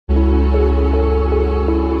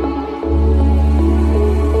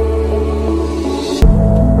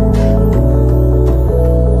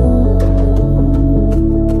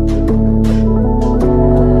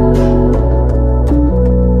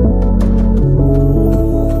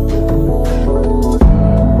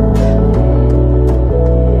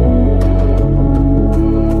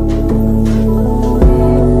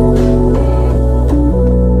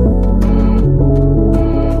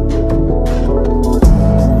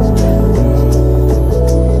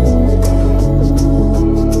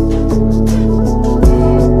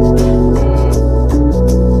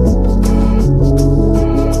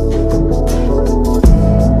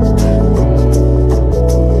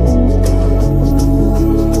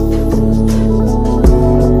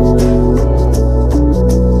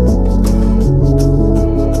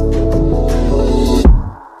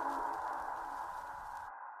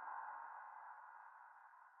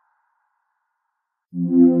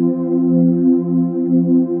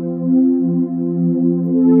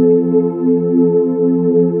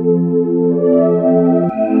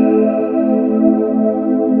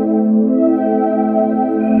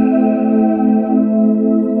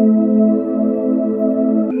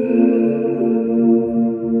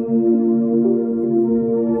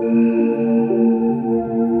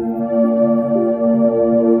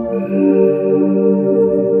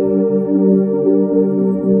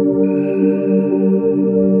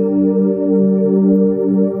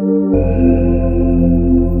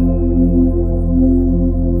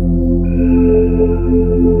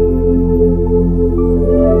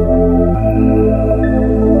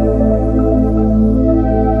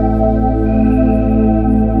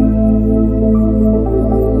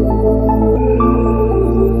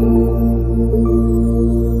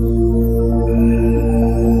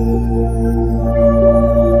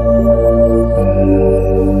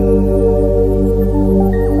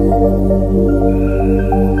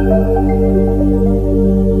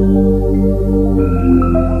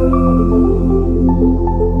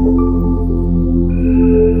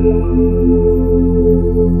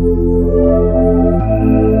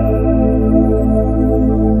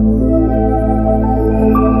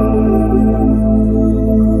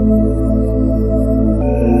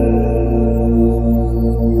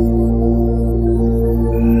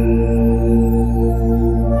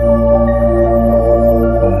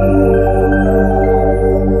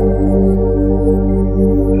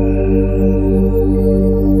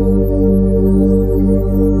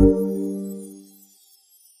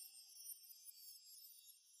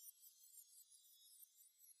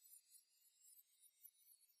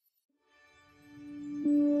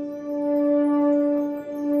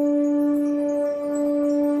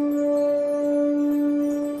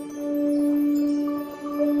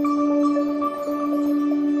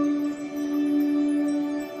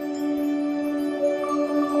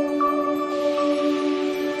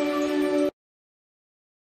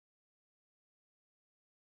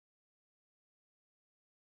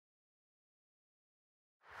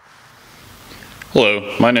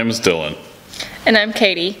Hello, my name is Dylan. And I'm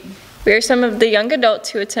Katie. We are some of the young adults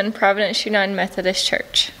who attend Providence United Methodist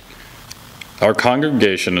Church. Our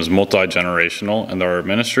congregation is multi-generational and there are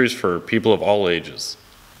ministries for people of all ages.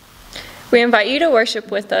 We invite you to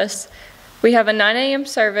worship with us. We have a 9 a.m.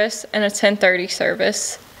 service and a 10:30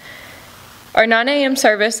 service. Our 9 a.m.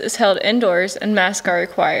 service is held indoors and masks are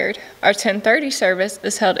required. Our 10:30 service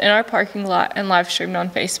is held in our parking lot and live streamed on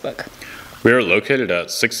Facebook. We are located at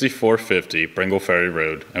 6450 Pringle Ferry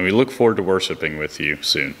Road, and we look forward to worshiping with you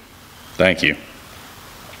soon. Thank you.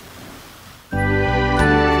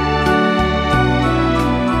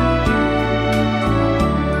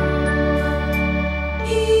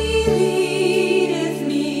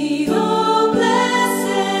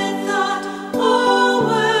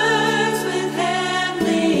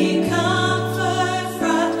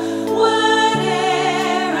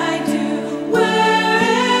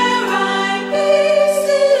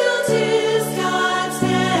 Still 'tis God's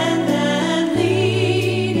hand that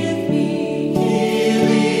leadeth me.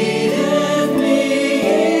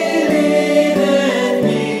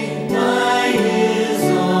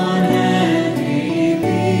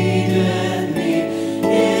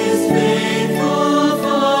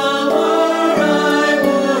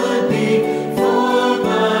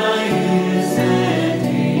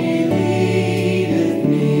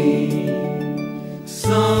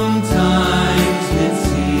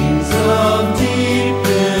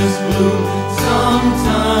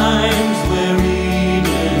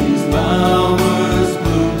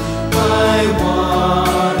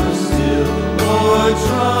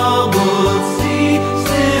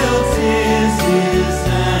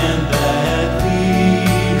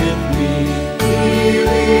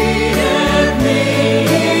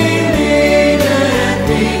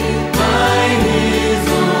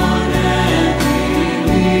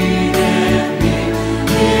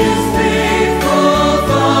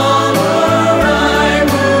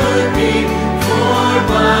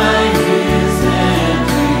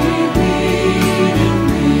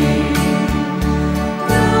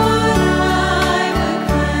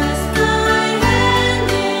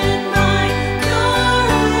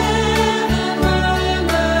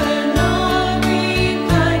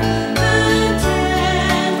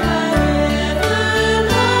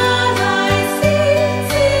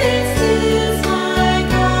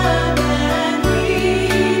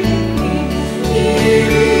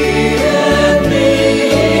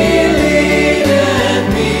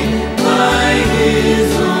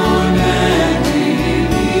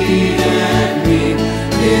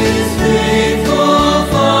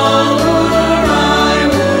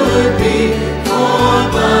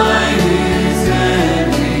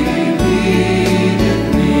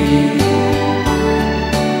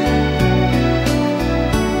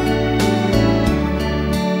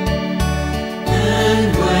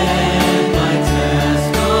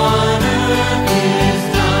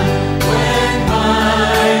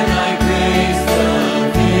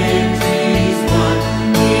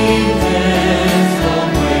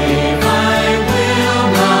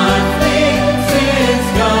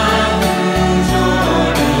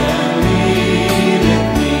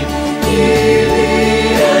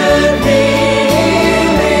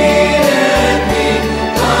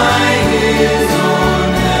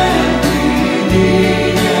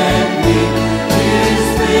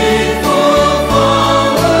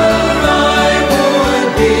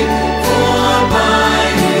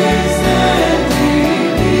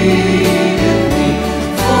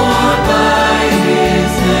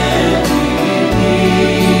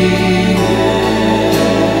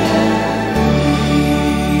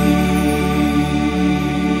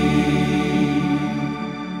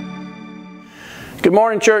 Good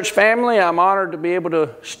morning, church family. I'm honored to be able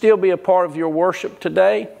to still be a part of your worship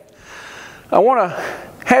today. I want to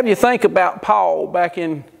have you think about Paul back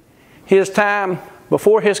in his time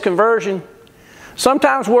before his conversion.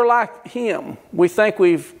 Sometimes we're like him. We think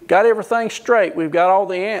we've got everything straight. We've got all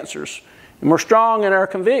the answers. And we're strong in our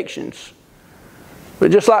convictions.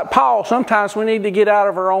 But just like Paul, sometimes we need to get out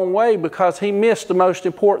of our own way because he missed the most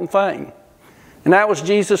important thing. And that was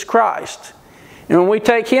Jesus Christ. And when we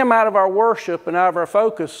take him out of our worship and out of our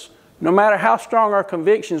focus, no matter how strong our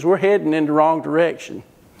convictions, we're heading in the wrong direction.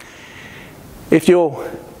 If you'll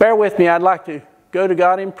bear with me, I'd like to go to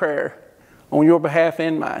God in prayer on your behalf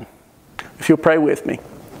and mine. If you'll pray with me.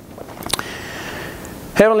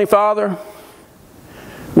 Heavenly Father,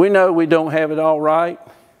 we know we don't have it all right,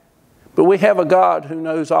 but we have a God who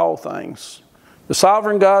knows all things, the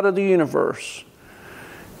sovereign God of the universe.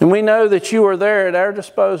 And we know that you are there at our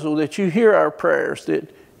disposal, that you hear our prayers,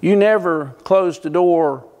 that you never close the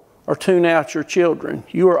door or tune out your children.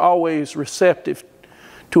 You are always receptive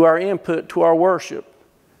to our input, to our worship.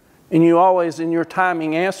 And you always, in your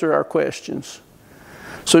timing, answer our questions.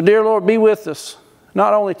 So, dear Lord, be with us,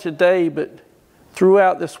 not only today, but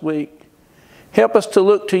throughout this week. Help us to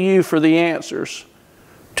look to you for the answers,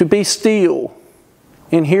 to be still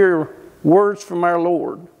and hear words from our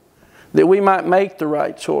Lord, that we might make the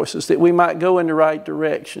right choices, that we might go in the right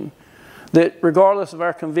direction, that regardless of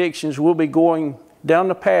our convictions, we'll be going down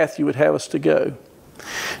the path you would have us to go.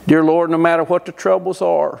 Dear Lord, no matter what the troubles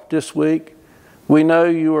are this week, we know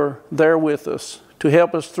you are there with us to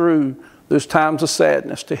help us through those times of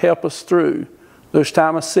sadness, to help us through those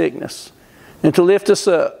times of sickness, and to lift us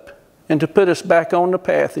up and to put us back on the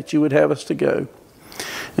path that you would have us to go.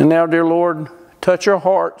 And now, dear Lord, touch our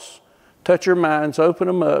hearts, touch our minds, open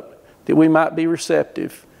them up, that we might be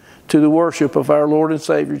receptive to the worship of our Lord and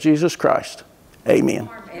Savior, Jesus Christ. Amen.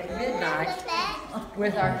 At midnight,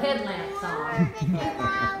 with our headlamps on,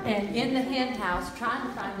 and in the hen house trying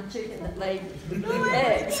to find the chicken that laid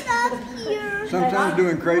eggs. Sometimes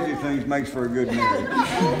doing crazy things makes for a good marriage.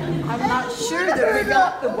 I'm not sure that we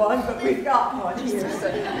got the one, but we got one here. So,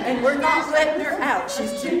 and we're not letting her out.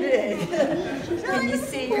 She's too big. Can you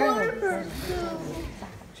see her?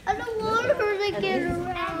 I don't want her to get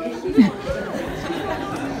around.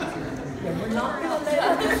 We're not going to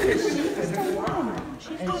let her. She's alone.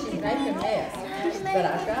 And she make a mess. But I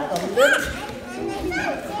got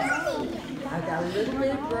a little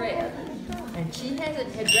bit of bread. And she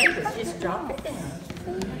hasn't had breakfast. Just drop it down.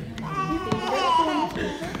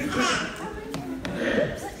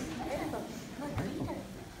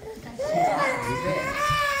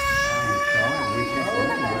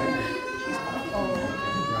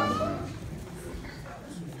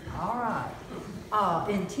 All right.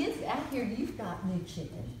 In Tinsy, out here you've got new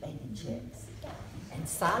chickens, baby chicks. And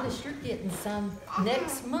Silas, you're getting some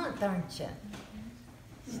next month, aren't you?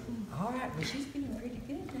 All right, well, she's being pretty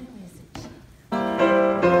good now, isn't she?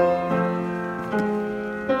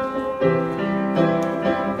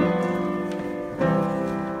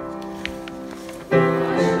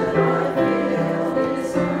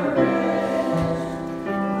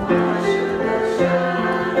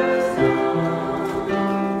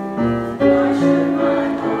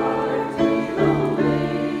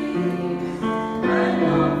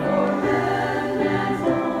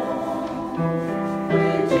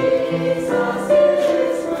 Jesus is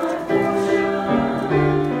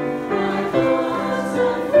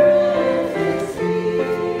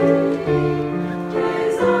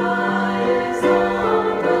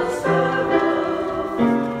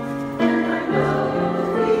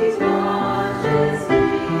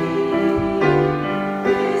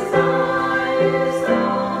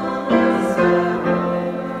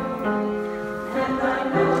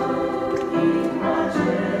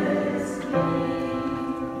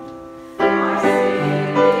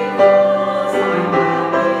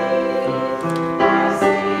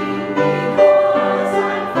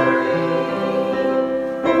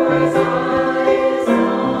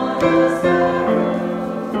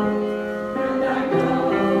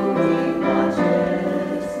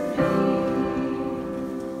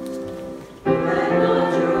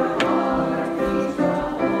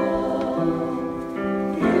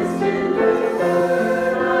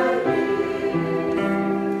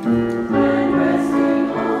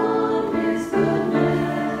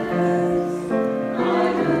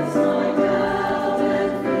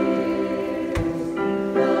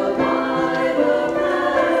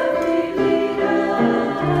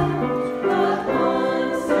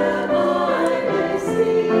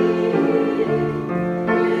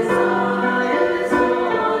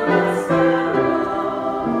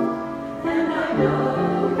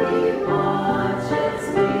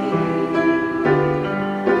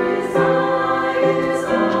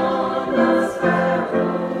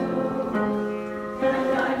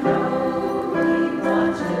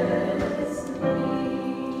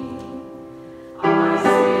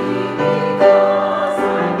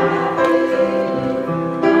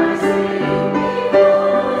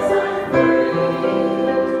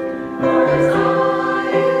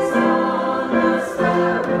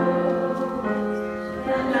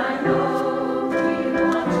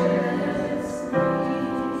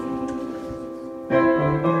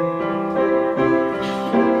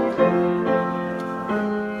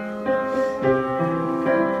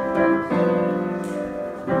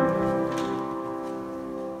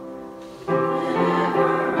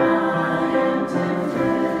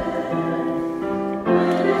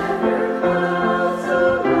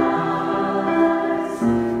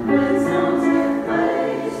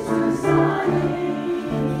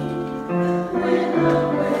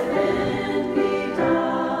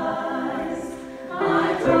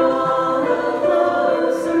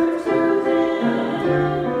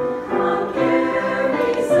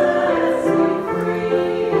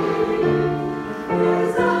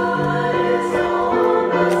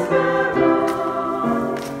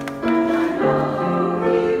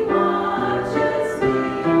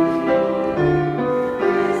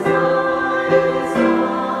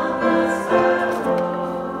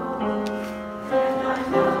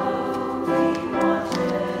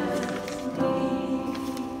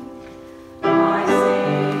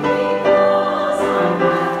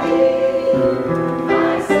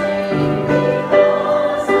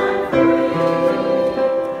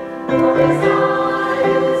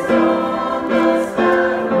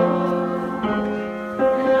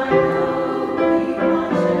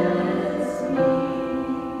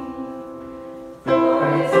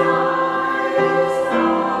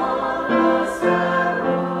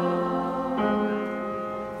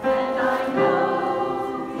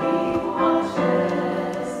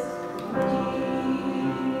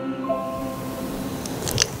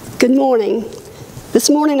Good morning. This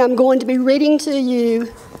morning I'm going to be reading to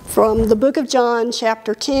you from the book of John,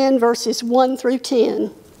 chapter 10, verses 1 through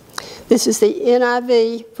 10. This is the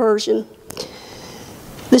NIV version.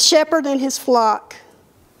 The shepherd and his flock.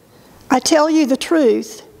 I tell you the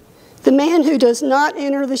truth, the man who does not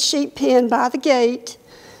enter the sheep pen by the gate,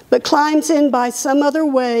 but climbs in by some other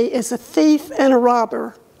way is a thief and a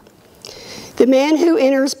robber. The man who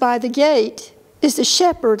enters by the gate is the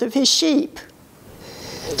shepherd of his sheep.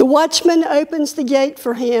 The watchman opens the gate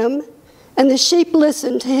for him, and the sheep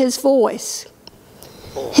listen to his voice.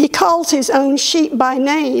 He calls his own sheep by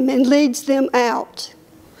name and leads them out.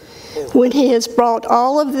 When he has brought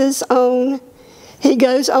all of his own, he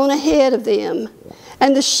goes on ahead of them,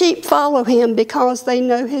 and the sheep follow him because they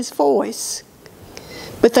know his voice.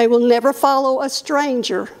 But they will never follow a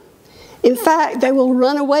stranger. In fact, they will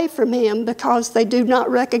run away from him because they do not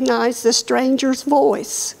recognize the stranger's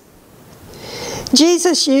voice.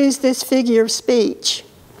 Jesus used this figure of speech,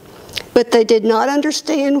 but they did not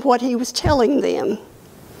understand what he was telling them.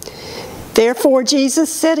 Therefore,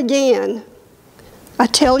 Jesus said again, I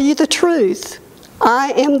tell you the truth,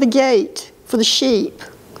 I am the gate for the sheep.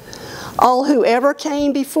 All who ever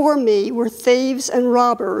came before me were thieves and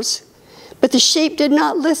robbers, but the sheep did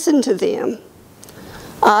not listen to them.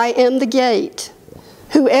 I am the gate.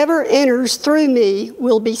 Whoever enters through me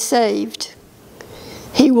will be saved.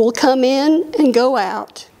 He will come in and go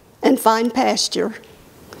out and find pasture.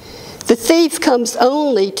 The thief comes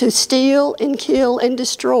only to steal and kill and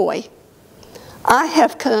destroy. I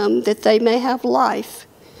have come that they may have life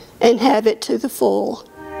and have it to the full.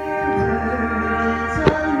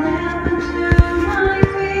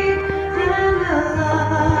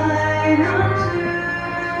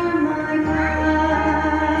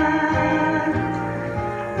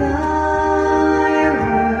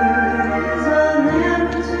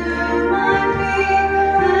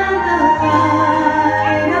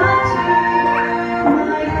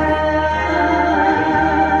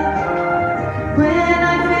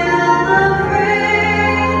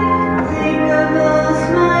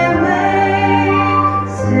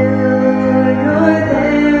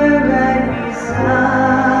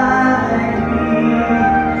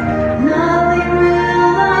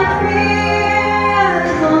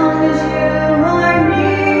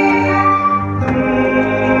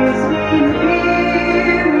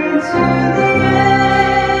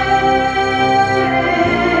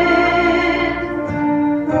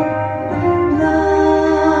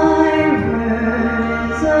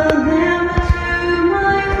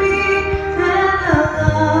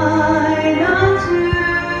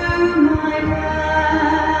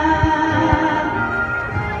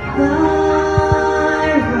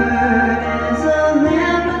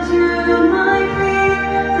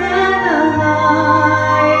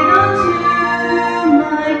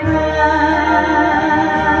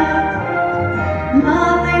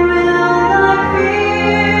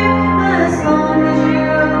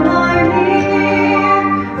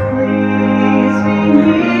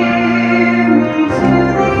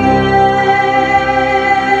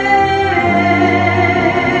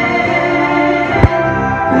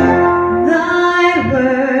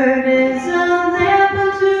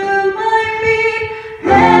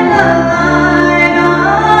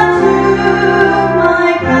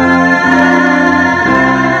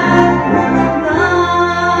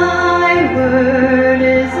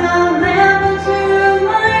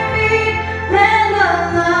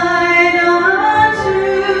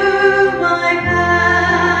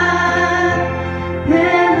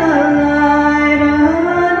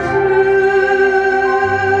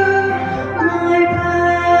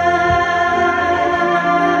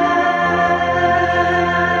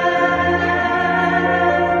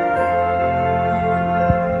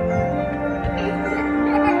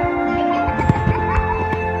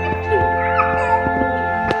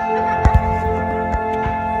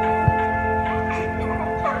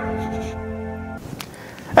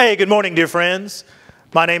 Hey, good morning, dear friends.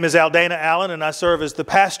 My name is Aldana Allen, and I serve as the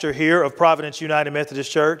pastor here of Providence United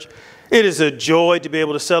Methodist Church. It is a joy to be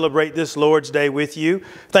able to celebrate this Lord's Day with you.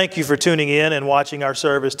 Thank you for tuning in and watching our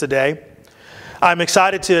service today. I'm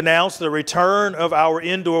excited to announce the return of our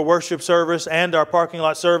indoor worship service and our parking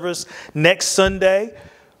lot service next Sunday.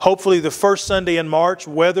 Hopefully the first Sunday in March,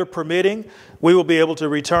 weather permitting, we will be able to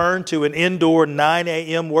return to an indoor 9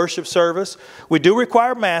 a.m. worship service. We do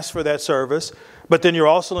require Mass for that service, but then you're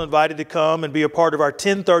also invited to come and be a part of our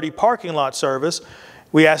 10:30 parking lot service.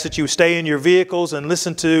 We ask that you stay in your vehicles and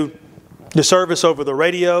listen to the service over the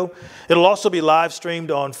radio. It'll also be live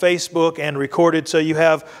streamed on Facebook and recorded, so you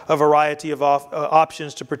have a variety of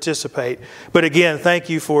options to participate. But again, thank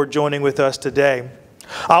you for joining with us today.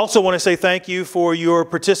 I also want to say thank you for your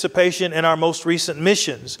participation in our most recent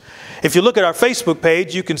missions. If you look at our Facebook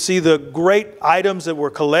page, you can see the great items that were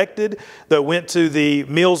collected that went to the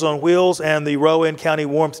Meals on Wheels and the Rowan County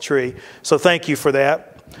Warmth Tree. So thank you for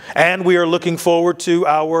that. And we are looking forward to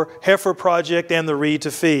our Heifer Project and the Read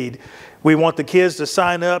to Feed. We want the kids to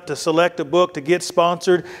sign up, to select a book, to get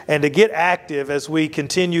sponsored, and to get active as we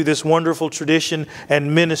continue this wonderful tradition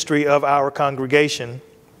and ministry of our congregation.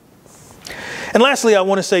 And lastly, I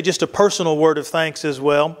want to say just a personal word of thanks as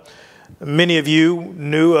well. Many of you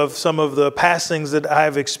knew of some of the passings that I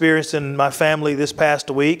have experienced in my family this past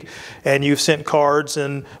week, and you've sent cards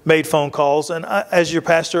and made phone calls. And as your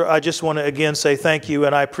pastor, I just want to again say thank you,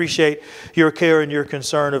 and I appreciate your care and your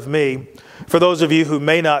concern of me. For those of you who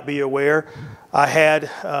may not be aware, I had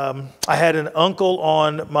an uncle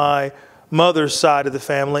on my mother's side of the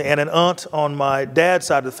family and an aunt on my dad's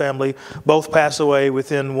side of the family both pass away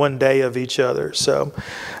within one day of each other. So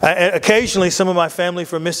occasionally some of my family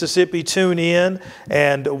from Mississippi tune in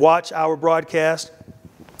and watch our broadcast.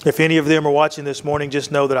 If any of them are watching this morning,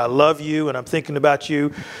 just know that I love you and I'm thinking about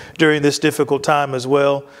you during this difficult time as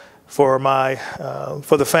well. For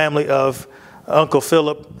the family of Uncle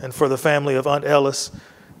Philip and for the family of Aunt Ellis,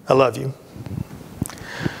 I love you.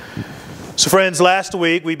 So friends, last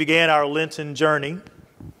week we began our Lenten journey.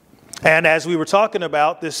 And as we were talking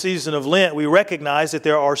about this season of Lent, we recognize that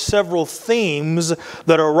there are several themes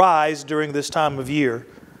that arise during this time of year.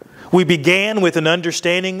 We began with an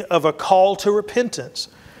understanding of a call to repentance.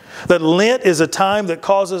 That Lent is a time that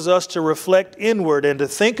causes us to reflect inward and to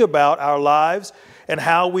think about our lives and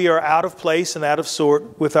how we are out of place and out of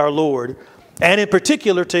sort with our Lord. And in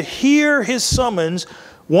particular, to hear His summons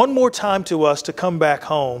one more time to us to come back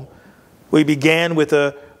home. We began with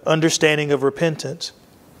an understanding of repentance.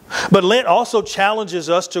 But Lent also challenges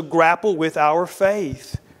us to grapple with our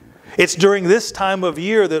faith. It's during this time of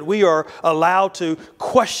year that we are allowed to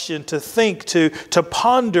question, to think, to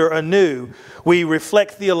ponder anew. We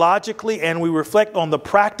reflect theologically and we reflect on the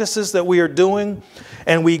practices that we are doing,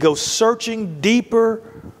 and we go searching deeper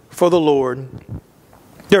for the Lord.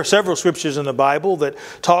 There are several scriptures in the Bible that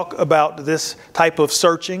talk about this type of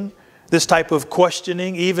searching, this type of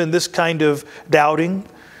questioning, even this kind of doubting.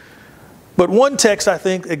 But one text, I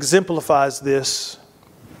think, exemplifies this.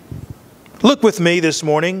 Look with me this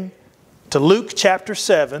morning to Luke chapter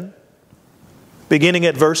 7, beginning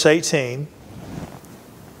at verse 18.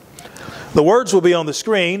 The words will be on the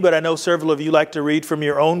screen, but I know several of you like to read from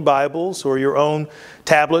your own Bibles or your own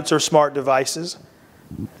tablets or smart devices.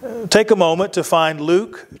 Take a moment to find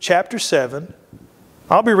Luke chapter 7.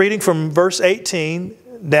 I'll be reading from verse 18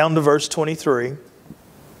 down to verse 23.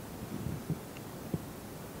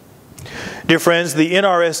 Dear friends, the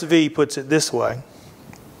NRSV puts it this way.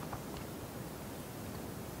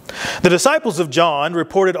 The disciples of John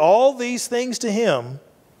reported all these things to him.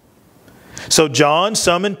 So John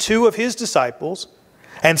summoned 2 of his disciples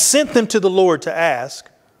and sent them to the Lord to ask,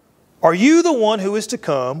 "Are you the one who is to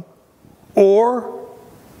come, or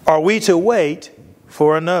are we to wait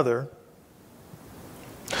for another?"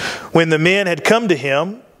 When the men had come to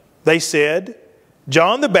him, they said,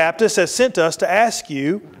 "John the Baptist has sent us to ask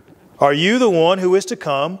you, are you the one who is to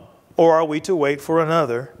come, or are we to wait for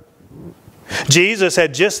another?" Jesus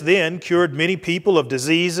had just then cured many people of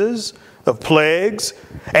diseases, of plagues,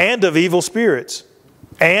 and of evil spirits.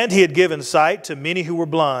 And he had given sight to many who were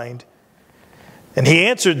blind. And he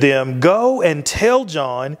answered them, "Go and tell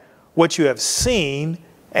John what you have seen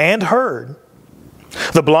and heard.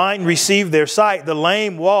 The blind receive their sight, the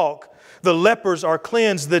lame walk, the lepers are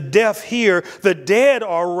cleansed, the deaf hear, the dead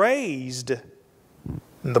are raised,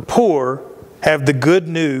 and the poor have the good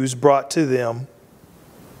news brought to them.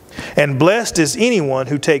 And blessed is anyone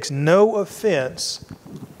who takes no offense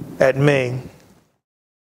at me."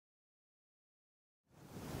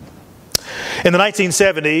 In the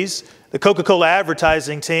 1970s, the Coca-Cola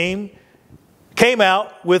advertising team came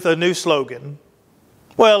out with a new slogan.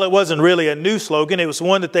 Well, it wasn't really a new slogan. It was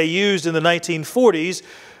one that they used in the 1940s,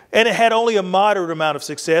 and it had only a moderate amount of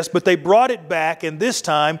success, but they brought it back, and this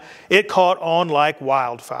time it caught on like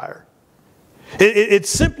wildfire. It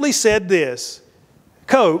simply said this: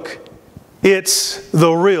 Coke, it's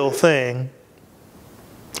the real thing.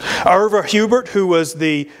 Irva Hubert, who was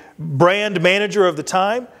the brand manager of the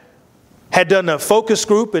time, had done a focus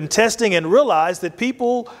group and testing and realized that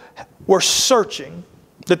people were searching,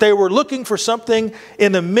 that they were looking for something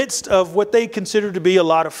in the midst of what they considered to be a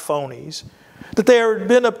lot of phonies. That there had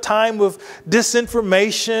been a time of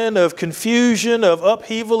disinformation, of confusion, of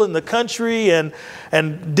upheaval in the country, and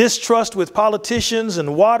distrust with politicians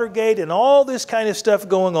and Watergate and all this kind of stuff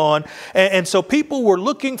going on. And so people were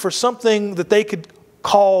looking for something that they could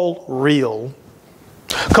call real.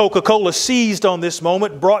 Coca-Cola seized on this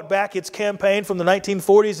moment, brought back its campaign from the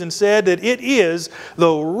 1940s and said that it is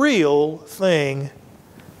the real thing.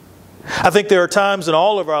 I think there are times in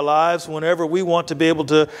all of our lives whenever we want to be able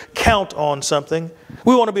to count on something.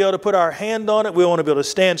 We want to be able to put our hand on it. We want to be able to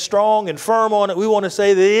stand strong and firm on it. We want to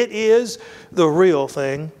say that it is the real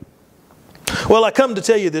thing. Well, I come to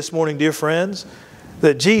tell you this morning, dear friends,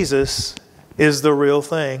 that Jesus is the real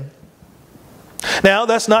thing. Now,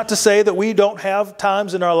 that's not to say that we don't have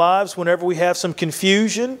times in our lives whenever we have some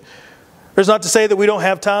confusion. It's not to say that we don't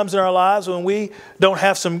have times in our lives when we don't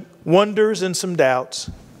have some wonders and some doubts.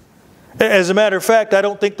 As a matter of fact, I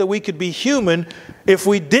don't think that we could be human if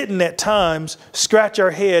we didn't at times scratch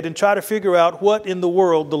our head and try to figure out what in the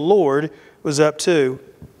world the Lord was up to.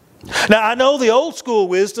 Now, I know the old school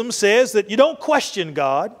wisdom says that you don't question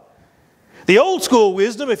God. The old school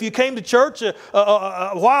wisdom, if you came to church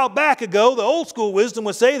a while back ago, the old school wisdom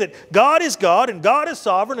would say that God is God and God is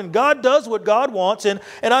sovereign and God does what God wants. And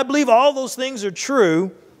I believe all those things are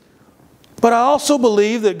true. But I also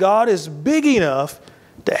believe that God is big enough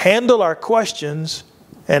to handle our questions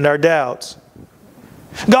and our doubts.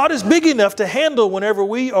 God is big enough to handle whenever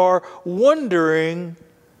we are wondering,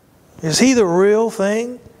 is He the real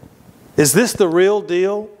thing? Is this the real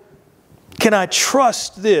deal? Can I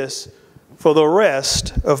trust this for the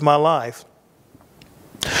rest of my life?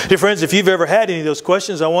 Dear friends, if you've ever had any of those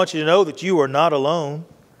questions, I want you to know that you are not alone.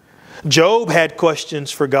 Job had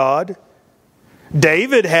questions for God.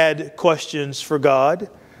 David had questions for God.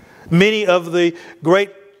 Many of the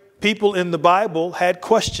great people in the Bible had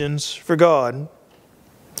questions for God.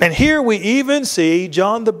 And here we even see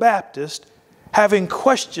John the Baptist having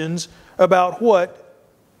questions about what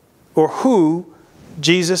or who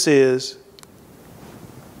Jesus is.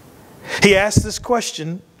 He asked this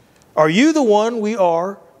question, are you the one we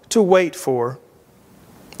are to wait for?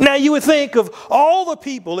 Now you would think of all the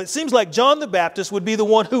people, it seems like John the Baptist would be the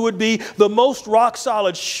one who would be the most rock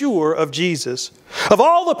solid sure of Jesus. Of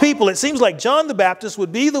all the people, it seems like John the Baptist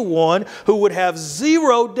would be the one who would have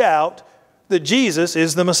zero doubt that Jesus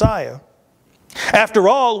is the Messiah. After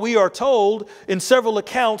all, we are told in several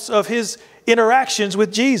accounts of His interactions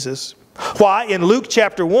with Jesus. Why, in Luke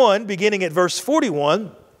chapter 1, beginning at verse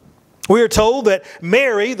 41, we are told that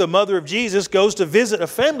Mary, the mother of Jesus, goes to visit a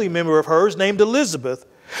family member of hers named Elizabeth.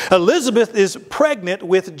 Elizabeth is pregnant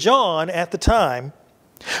with John at the time.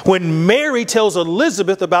 When Mary tells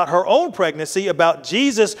Elizabeth about her own pregnancy, about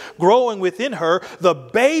Jesus growing within her, the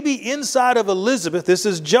baby inside of Elizabeth, this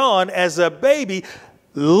is John, as a baby,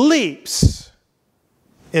 leaps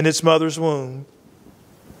in its mother's womb.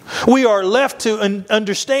 We are left to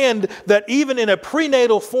understand that even in a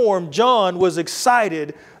prenatal form, John was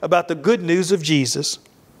excited about the good news of Jesus.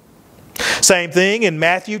 Same thing in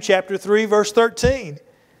Matthew chapter 3, verse 13.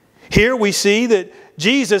 Here we see that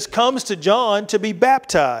Jesus comes to John to be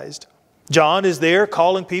baptized. John is there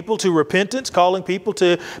calling people to repentance, calling people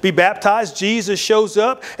to be baptized. Jesus shows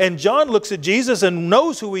up and John looks at Jesus and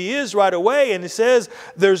knows who He is right away. And he says,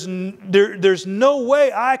 there's no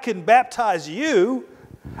way I can baptize you.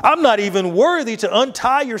 I'm not even worthy to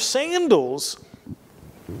untie your sandals.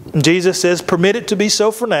 And Jesus says, permit it to be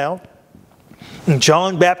so for now. And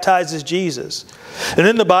John baptizes Jesus. And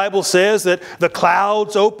then the Bible says that the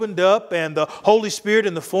clouds opened up and the Holy Spirit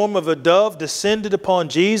in the form of a dove descended upon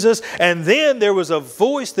Jesus. And then there was a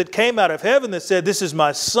voice that came out of heaven that said, this is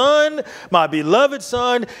my Son, my beloved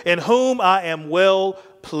Son, in whom I am well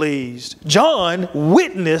pleased. John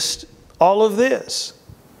witnessed all of this.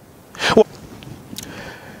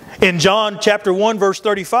 In John chapter 1, verse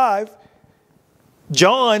 35,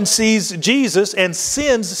 John sees Jesus and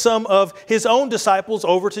sends some of his own disciples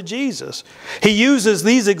over to Jesus. He uses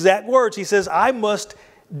these exact words. He says, I must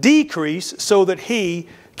decrease so that He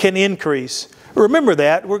can increase. Remember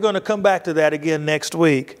that. We're going to come back to that again next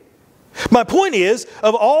week. My point is,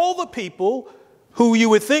 of all the people who you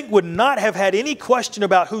would think would not have had any question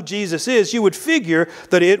about who Jesus is, you would figure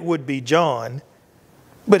that it would be John.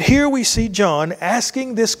 But here we see John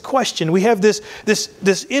asking this question. We have this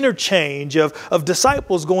interchange of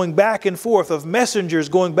disciples going back and forth, of messengers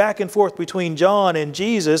going back and forth between John and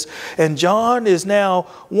Jesus. And John is now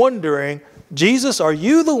wondering, Jesus, are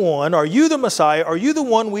you the one? Are you the Messiah? Are you the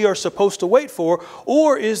one we are supposed to wait for?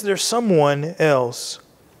 Or is there someone else?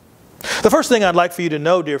 The first thing I'd like for you to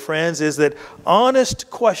know, dear friends, is that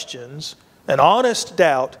honest questions and honest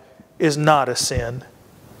doubt is not a sin.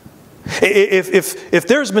 If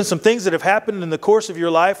there's been some things that have happened in the course of your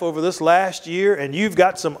life over this last year and you've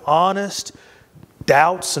got some honest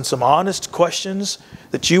doubts and some honest questions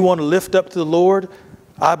that you want to lift up to the Lord,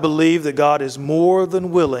 I believe that God is more than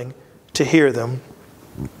willing to hear them.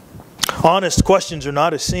 Honest questions are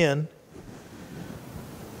not a sin.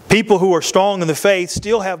 People who are strong in the faith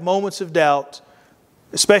still have moments of doubt,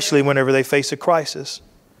 especially whenever they face a crisis.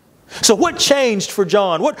 So what changed for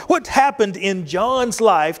John? What happened in John's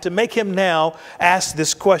life to make him now ask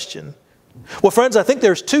this question? Well, friends, I think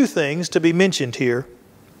there's two things to be mentioned here.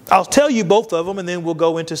 I'll tell you both of them, and then we'll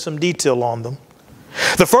go into some detail on them.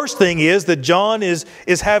 The first thing is that John is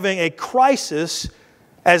having a crisis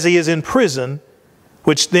as he is in prison,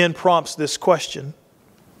 which then prompts this question.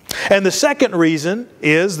 And the second reason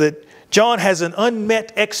is that John has an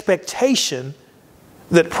unmet expectation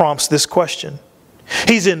that prompts this question.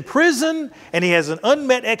 He's in prison and he has an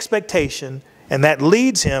unmet expectation, and that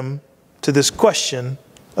leads him to this question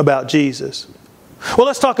about Jesus. Well,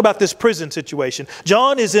 let's talk about this prison situation.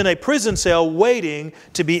 John is in a prison cell waiting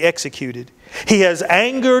to be executed. He has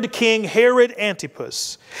angered King Herod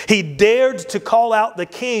Antipas. He dared to call out the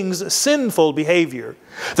king's sinful behavior.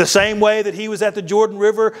 The same way that he was at the Jordan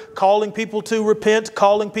River calling people to repent,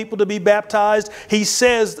 calling people to be baptized, he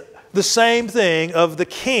says the same thing of the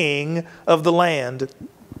king of the land.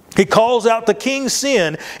 He calls out the king's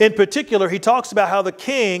sin. In particular, he talks about how the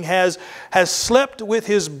king has slept with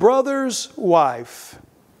his brother's wife.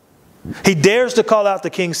 He dares to call out the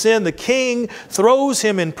king's sin. The king throws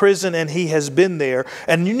him in prison, and he has been there.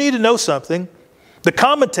 And you need to know something. The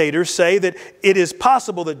commentators say that it is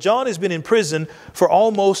possible that John has been in prison for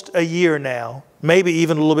almost a year now, maybe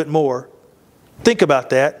even a little bit more. Think about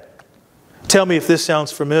that. Tell me if this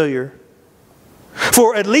sounds familiar.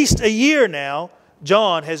 For at least a year now,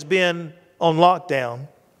 John has been on lockdown.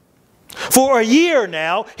 For a year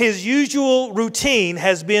now, his usual routine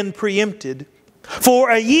has been preempted.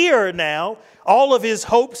 For a year now, all of his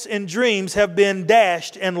hopes and dreams have been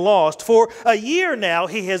dashed and lost. For a year now,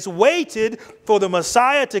 he has waited for the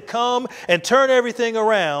Messiah to come and turn everything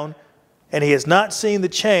around, and he has not seen the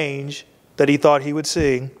change that he thought he would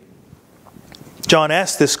see. John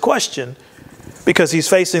asked this question because he's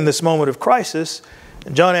facing this moment of crisis,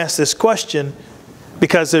 and John asked this question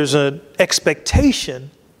because there's an expectation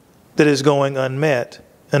that is going unmet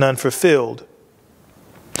and unfulfilled.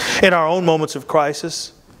 In our own moments of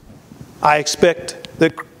crisis, I expect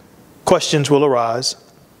that questions will arise.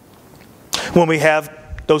 When we have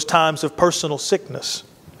those times of personal sickness,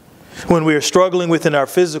 when we are struggling within our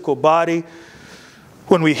physical body,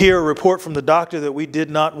 when we hear a report from the doctor that we did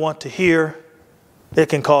not want to hear, it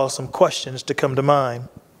can cause some questions to come to mind.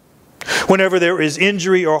 Whenever there is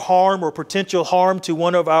injury or harm or potential harm to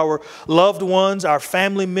one of our loved ones, our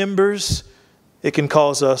family members, it can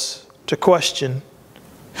cause us to question.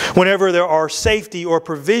 Whenever there are safety or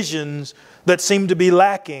provisions that seem to be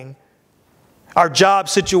lacking, our job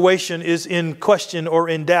situation is in question or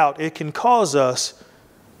in doubt, it can cause us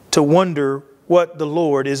to wonder what the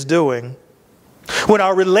Lord is doing. When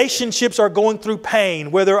our relationships are going through pain,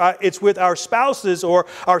 whether it's with our spouses or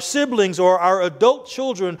our siblings or our adult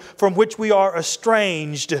children from which we are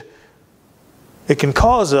estranged, it can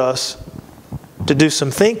cause us to do some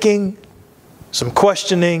thinking, some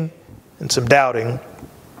questioning, and some doubting.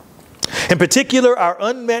 In particular, our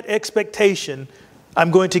unmet expectation, I'm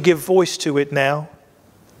going to give voice to it now.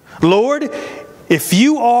 Lord, if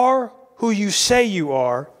you are who you say you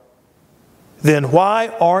are, then why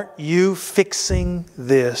aren't you fixing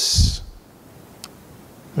this?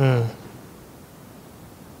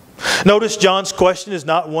 Notice John's question is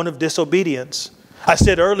not one of disobedience. I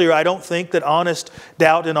said earlier, I don't think that honest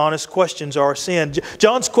doubt and honest questions are a sin.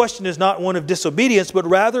 John's question is not one of disobedience, but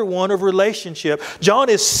rather one of relationship. John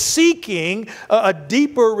is seeking a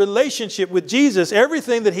deeper relationship with Jesus.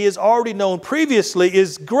 Everything that he has already known previously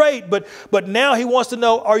is great, but now he wants to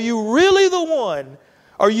know, are you really the one?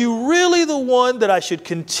 Are you really the one that I should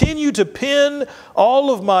continue to pin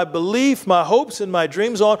all of my belief, my hopes, and my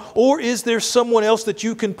dreams on? Or is there someone else that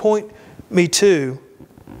you can point me to?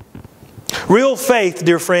 Real faith,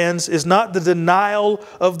 dear friends, is not the denial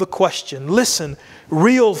of the question. Listen,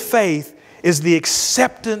 real faith is the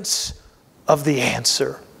acceptance of the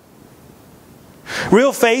answer.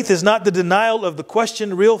 Real faith is not the denial of the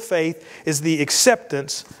question. Real faith is the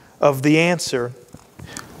acceptance of the answer.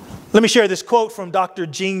 Let me share this quote from Dr.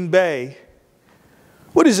 Jean Bay.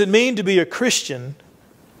 What does it mean to be a Christian?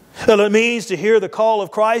 Well, it means to hear the call of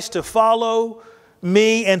Christ, to follow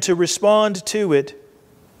me, and to respond to it.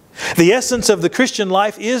 The essence of the Christian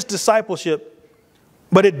life is discipleship,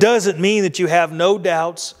 but it doesn't mean that you have no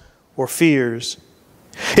doubts or fears.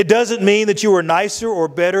 It doesn't mean that you are nicer or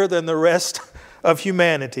better than the rest of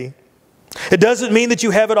humanity. It doesn't mean that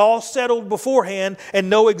you have it all settled beforehand and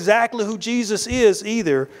know exactly who Jesus is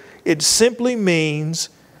either. It simply means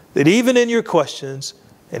that even in your questions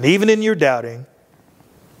and even in your doubting,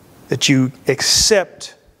 that you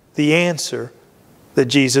accept the answer that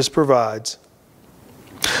Jesus provides.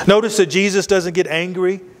 Notice that Jesus doesn't get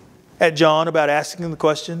angry at John about asking him the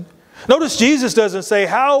question. Notice Jesus doesn't say,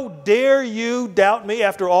 "How dare you doubt me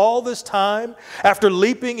after all this time, after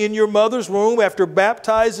leaping in your mother's womb, after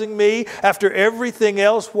baptizing me, after everything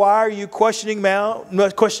else, why are you questioning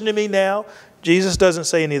me now?" Jesus doesn't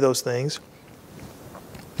say any of those things.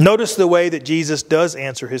 Notice the way that Jesus does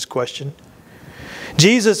answer his question.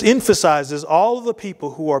 Jesus emphasizes all of the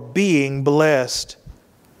people who are being blessed.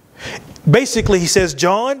 Basically, he says,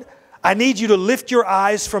 "John, I need you to lift your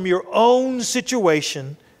eyes from your own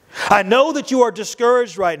situation. I know that you are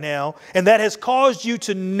discouraged right now, and that has caused you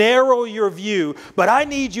to narrow your view, but I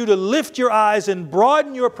need you to lift your eyes and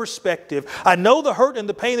broaden your perspective. I know the hurt and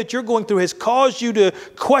the pain that you're going through has caused you to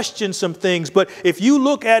question some things, but if you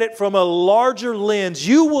look at it from a larger lens,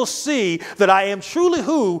 you will see that I am truly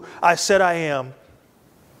who I said I am."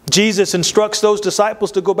 Jesus instructs those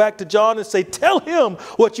disciples to go back to John and say, "Tell him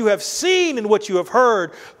what you have seen and what you have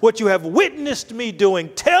heard, what you have witnessed me doing.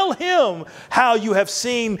 Tell him how you have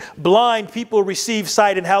seen blind people receive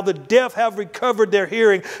sight and how the deaf have recovered their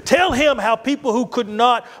hearing. Tell him how people who could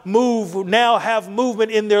not move now have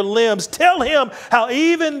movement in their limbs. Tell him how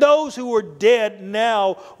even those who were dead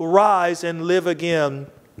now rise and live again."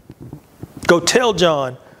 Go tell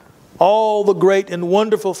John all the great and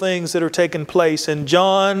wonderful things that are taking place. And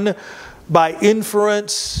John, by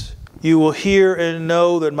inference, you will hear and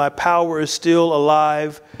know that my power is still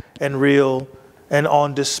alive and real and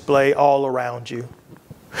on display all around you.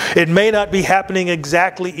 It may not be happening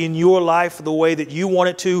exactly in your life the way that you want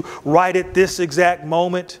it to right at this exact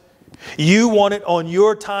moment. You want it on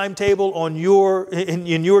your timetable, in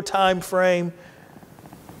your time frame.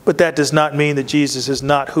 But that does not mean that Jesus is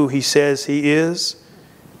not who he says he is.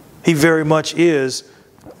 He very much is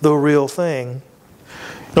the real thing.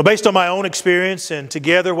 Now, based on my own experience and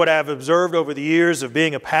together what I've observed over the years of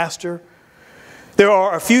being a pastor, there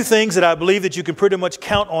are a few things that I believe that you can pretty much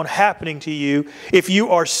count on happening to you if you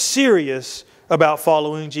are serious about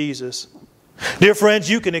following Jesus. Dear friends,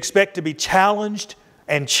 you can expect to be challenged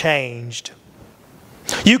and changed.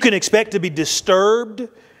 You can expect to be disturbed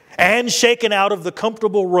and shaken out of the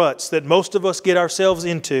comfortable ruts that most of us get ourselves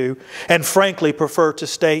into and frankly prefer to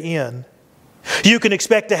stay in. You can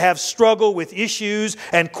expect to have struggle with issues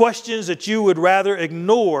and questions that you would rather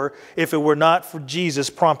ignore if it were not for Jesus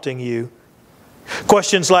prompting you.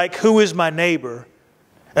 Questions like, who is my neighbor?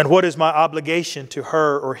 And what is my obligation to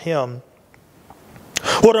her or him?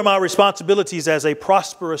 What are my responsibilities as a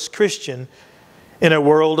prosperous Christian in a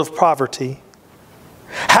world of poverty?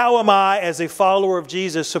 How am I, as a follower of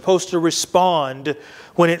Jesus, supposed to respond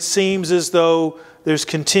when it seems as though there's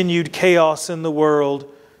continued chaos in the world,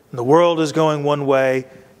 and the world is going one way,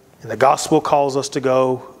 and the gospel calls us to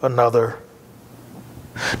go another?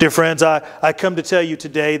 Dear friends, I come to tell you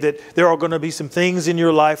today that there are going to be some things in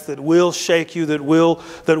your life that will shake you, that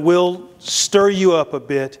will stir you up a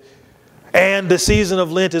bit. And the season of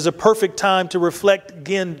Lent is a perfect time to reflect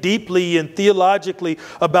again deeply and theologically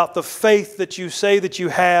about the faith that you say that you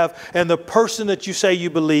have and the person that you say you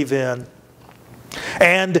believe in.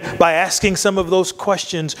 And by asking some of those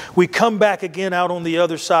questions, we come back again out on the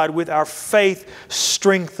other side with our faith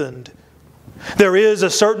strengthened. There is a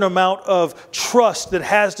certain amount of trust that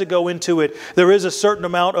has to go into it. There is a certain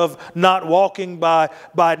amount of not walking by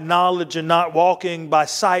knowledge and not walking by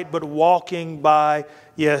sight, but walking by,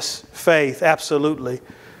 yes, faith, absolutely.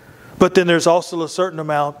 But then there's also a certain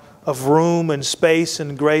amount of room and space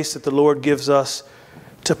and grace that the Lord gives us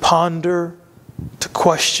to ponder, to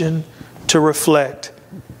question, to reflect,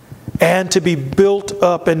 and to be built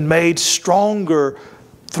up and made stronger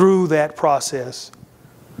through that process.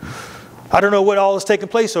 I don't know what all has taken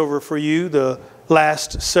place over for you the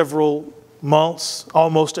last several months,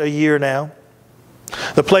 almost a year now.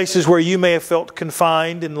 The places where you may have felt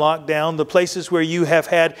confined and locked down, the places where you have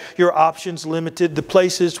had your options limited, the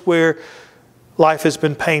places where life has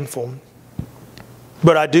been painful.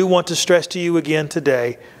 But I do want to stress to you again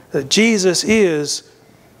today that Jesus is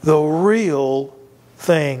the real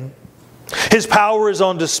thing. His power is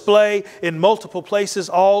on display in multiple places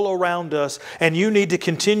all around us, and you need to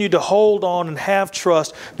continue to hold on and have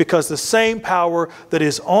trust, because the same power that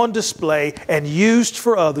is on display and used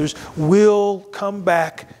for others will come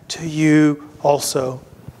back to you also.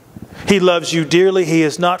 He loves you dearly. He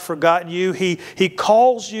has not forgotten you. He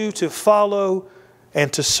calls you to follow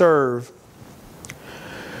and to serve.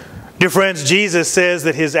 Dear friends, Jesus says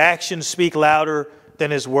that His actions speak louder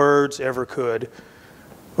than His words ever could.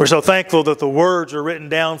 We're so thankful that the words are written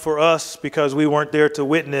down for us because we weren't there to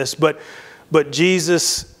witness. But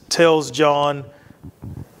Jesus tells John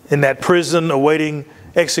in that prison awaiting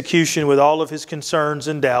execution with all of his concerns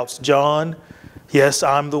and doubts. John, yes,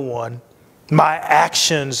 I'm the one. My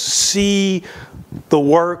actions see the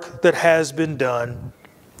work that has been done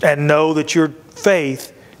and know that your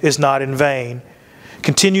faith is not in vain.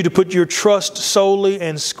 Continue to put your trust solely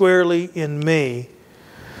and squarely in me.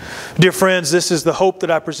 Dear friends, this is the hope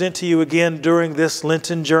that I present to you again during this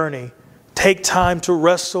Lenten journey. Take time to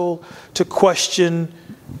wrestle, to question,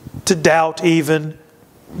 to doubt even,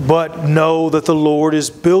 but know that the Lord is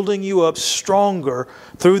building you up stronger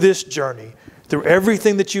through this journey, through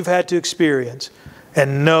everything that you've had to experience,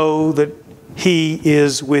 and know that He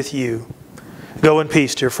is with you. Go in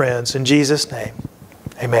peace, dear friends. In Jesus' name,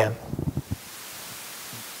 amen.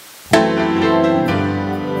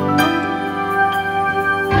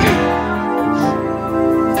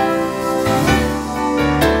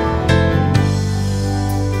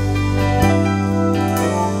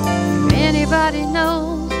 Anybody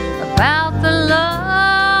knows about the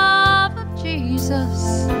love of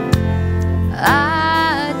Jesus?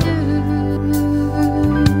 I do.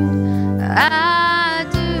 I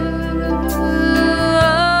do.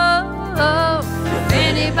 Oh, if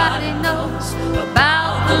anybody knows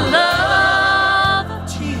about the love of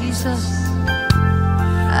Jesus,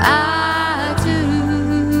 I do.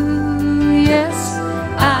 Yes,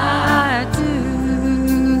 I do.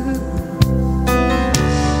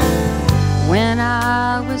 When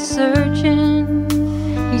I was searching,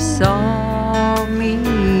 He saw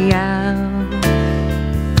me out,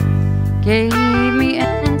 gave me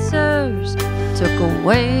answers, took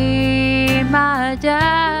away my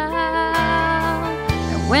doubt.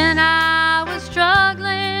 And when I